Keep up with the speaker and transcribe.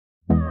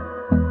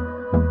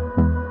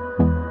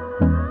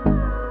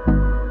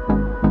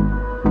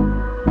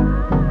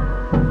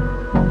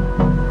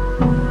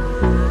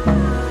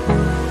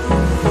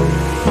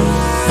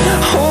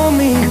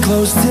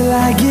close till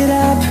I get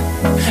up.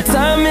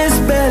 Time is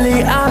barely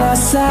on our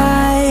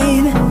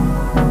side.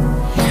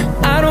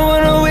 I don't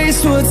wanna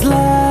waste what's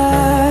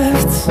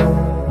left.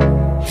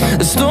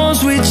 The storms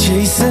we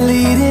chase are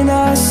leading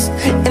us,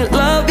 and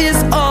love is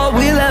all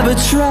we'll ever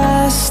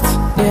trust.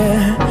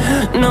 Yeah,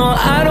 no,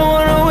 I don't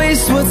wanna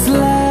waste what's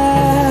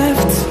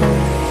left.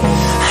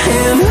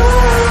 And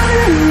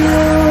on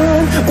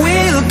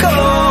we'll go,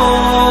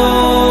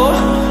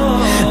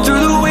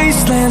 through the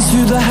wastelands,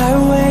 through the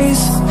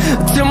highways,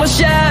 till my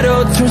shadow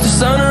turns to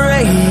sun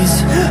rays.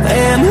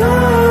 And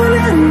on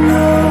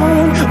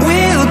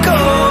we'll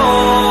go,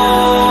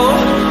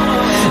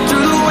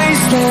 through the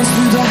wastelands,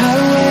 through the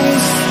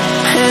highways,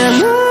 and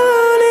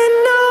on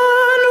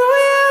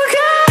we'll go.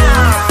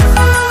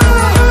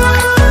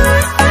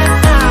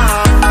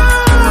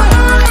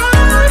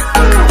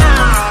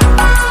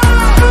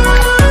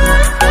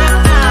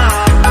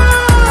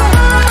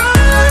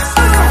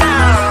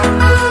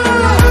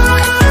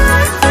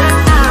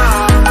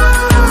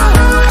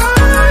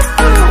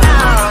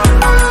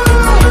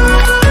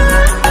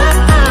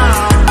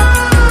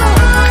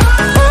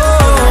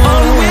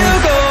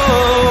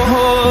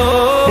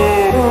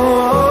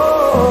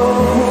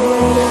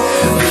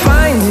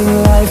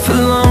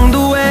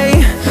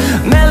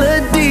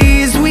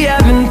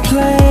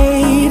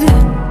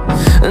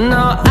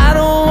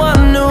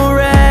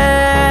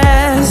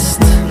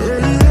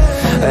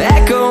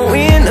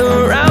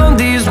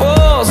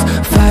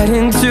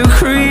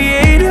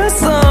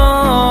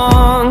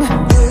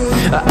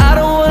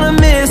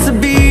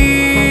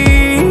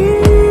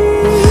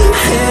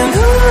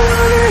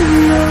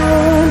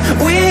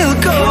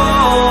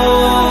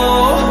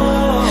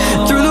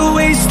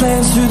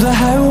 Through the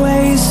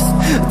highways,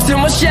 till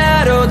my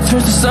shadow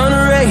turns to sun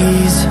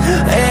rays.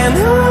 And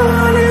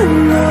on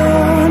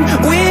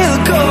we'll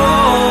go,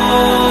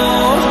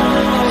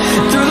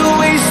 through the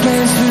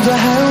wastelands, through the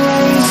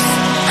highways,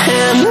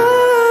 and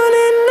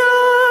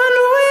on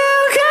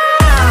we'll go.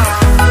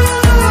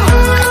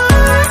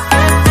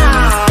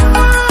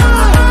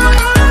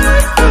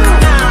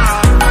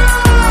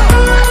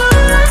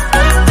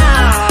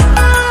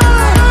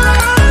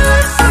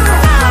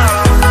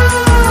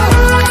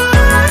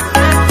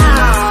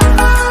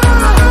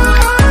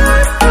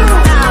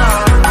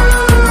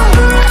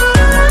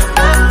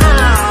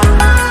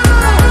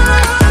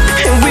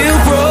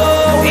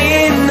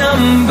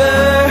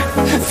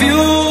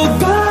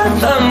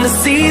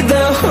 See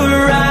the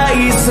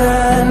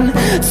horizon,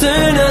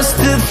 turn us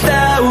to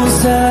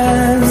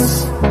thousands,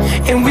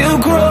 and we'll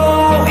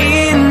grow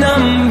in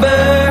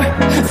number,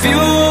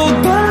 fueled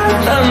by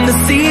them to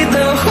see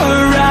the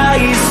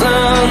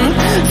horizon,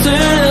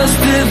 turn us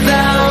to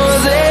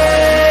thousands.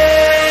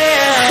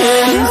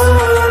 And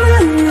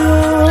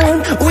on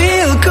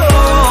we'll go,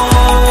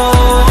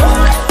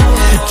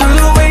 through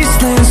the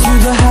wastelands,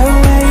 through the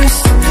highways,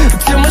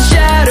 till my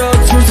shadow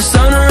turns to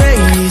sun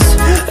rays.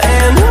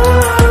 And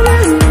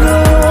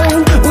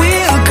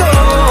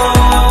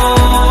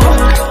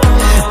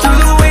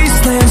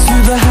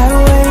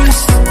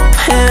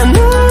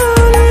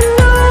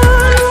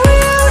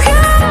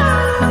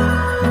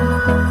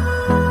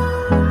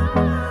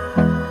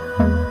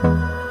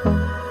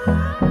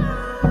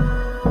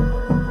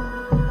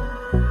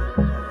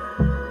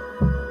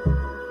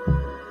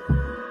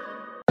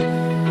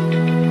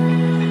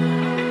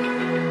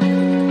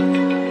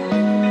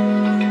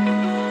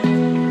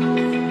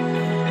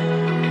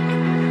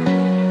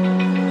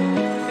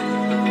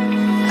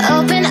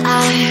open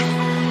eye,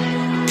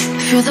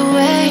 feel the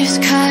waves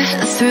cut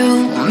through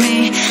me,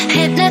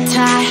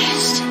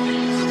 hypnotized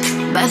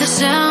by the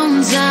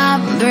sounds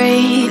I'm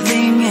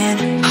breathing in.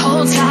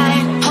 Hold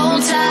tight,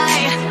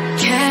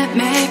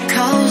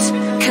 chemicals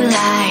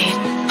collide.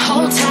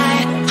 Hold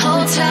tight,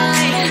 hold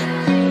tight,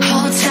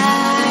 hold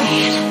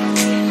tight.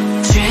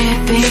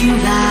 Dripping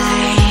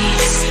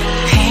lights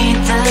paint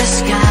the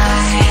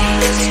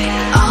skies,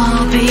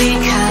 all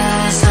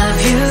because of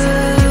you.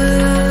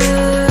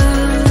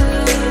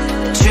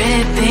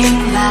 Dripping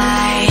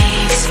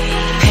lights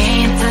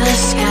paint the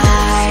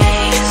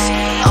skies,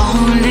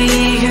 only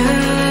you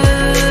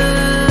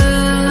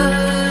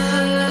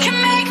can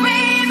make me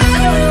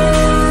move.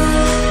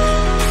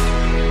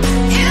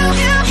 You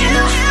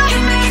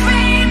can make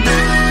me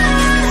move.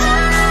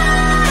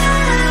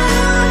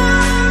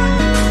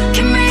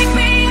 Can make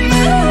me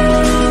move.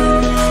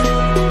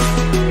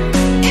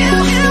 You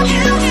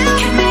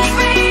can make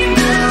me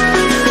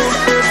move.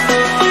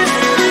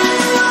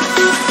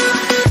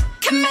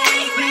 Can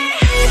make me.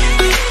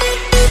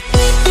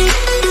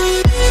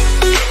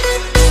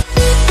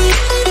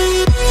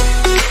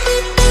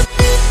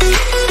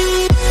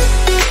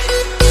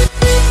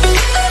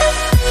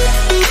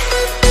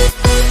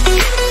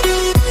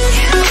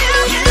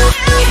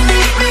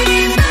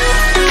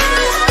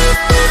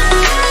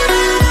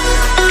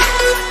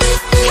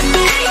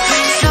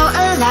 So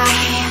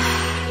alive,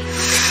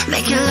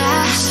 make it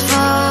last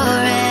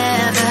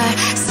forever.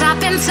 Stop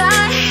in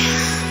time,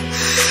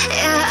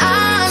 yeah,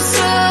 I'm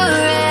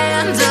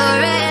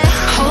surrendering.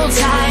 Hold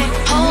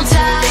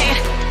tight,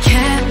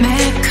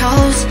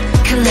 chemicals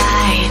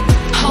collide.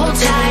 Hold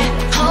tight,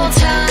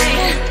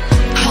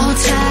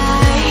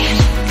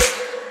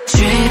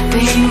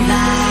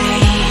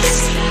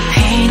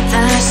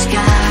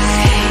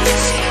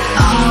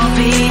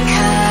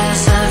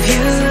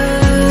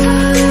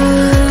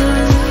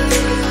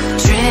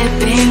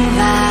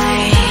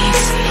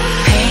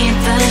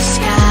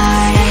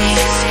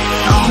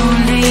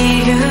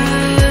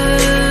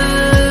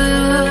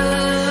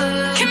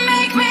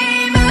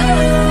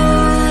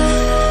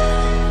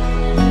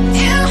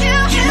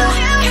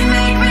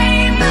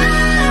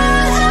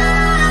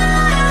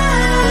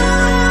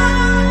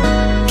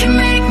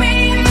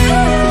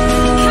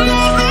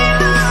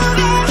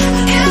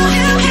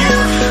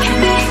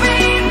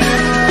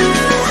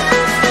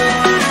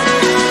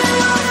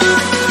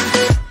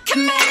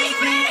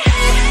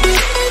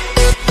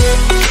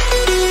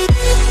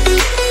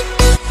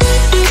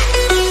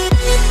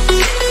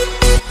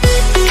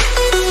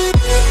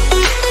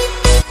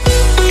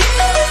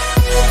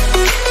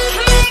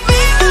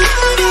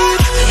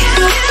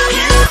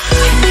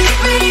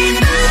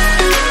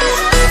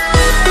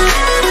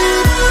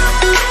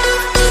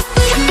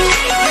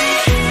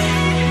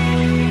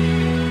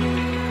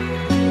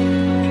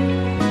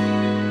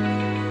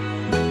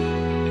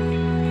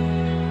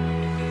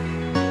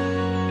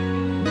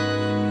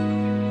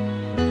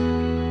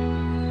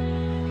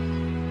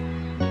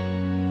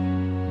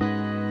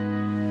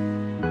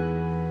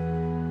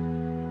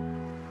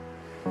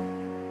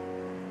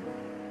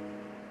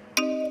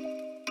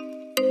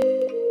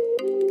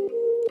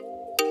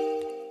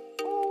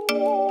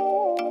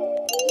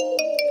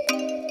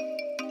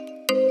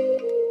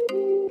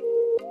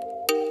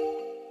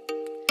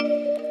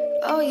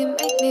 Oh, you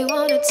make me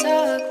wanna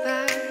talk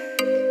back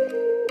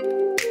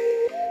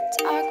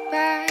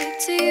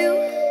to you.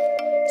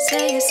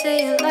 Say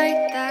it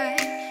like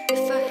that.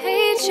 If I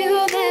hate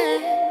you,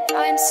 then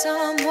find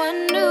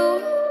someone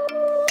new.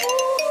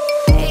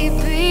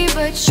 Baby,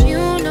 but you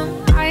know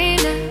I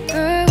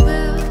never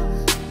will.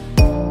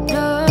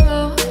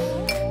 No,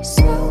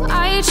 so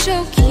I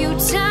choke you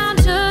down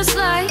just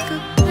like a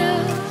pill.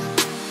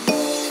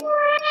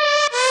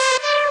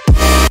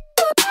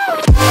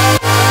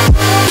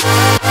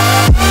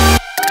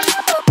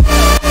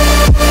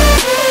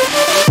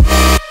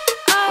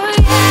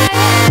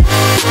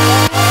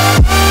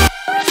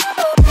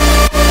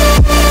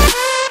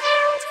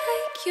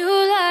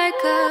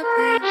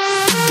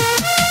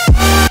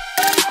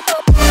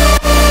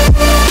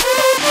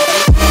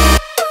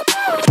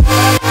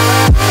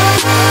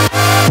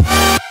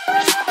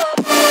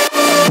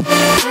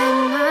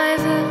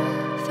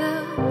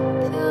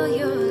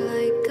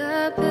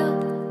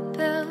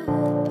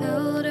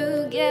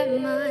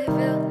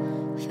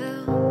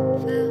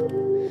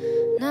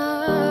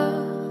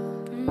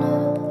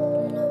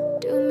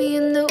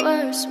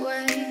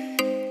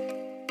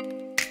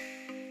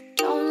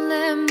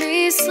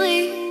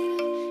 Sleep,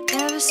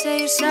 never say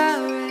you're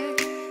sorry.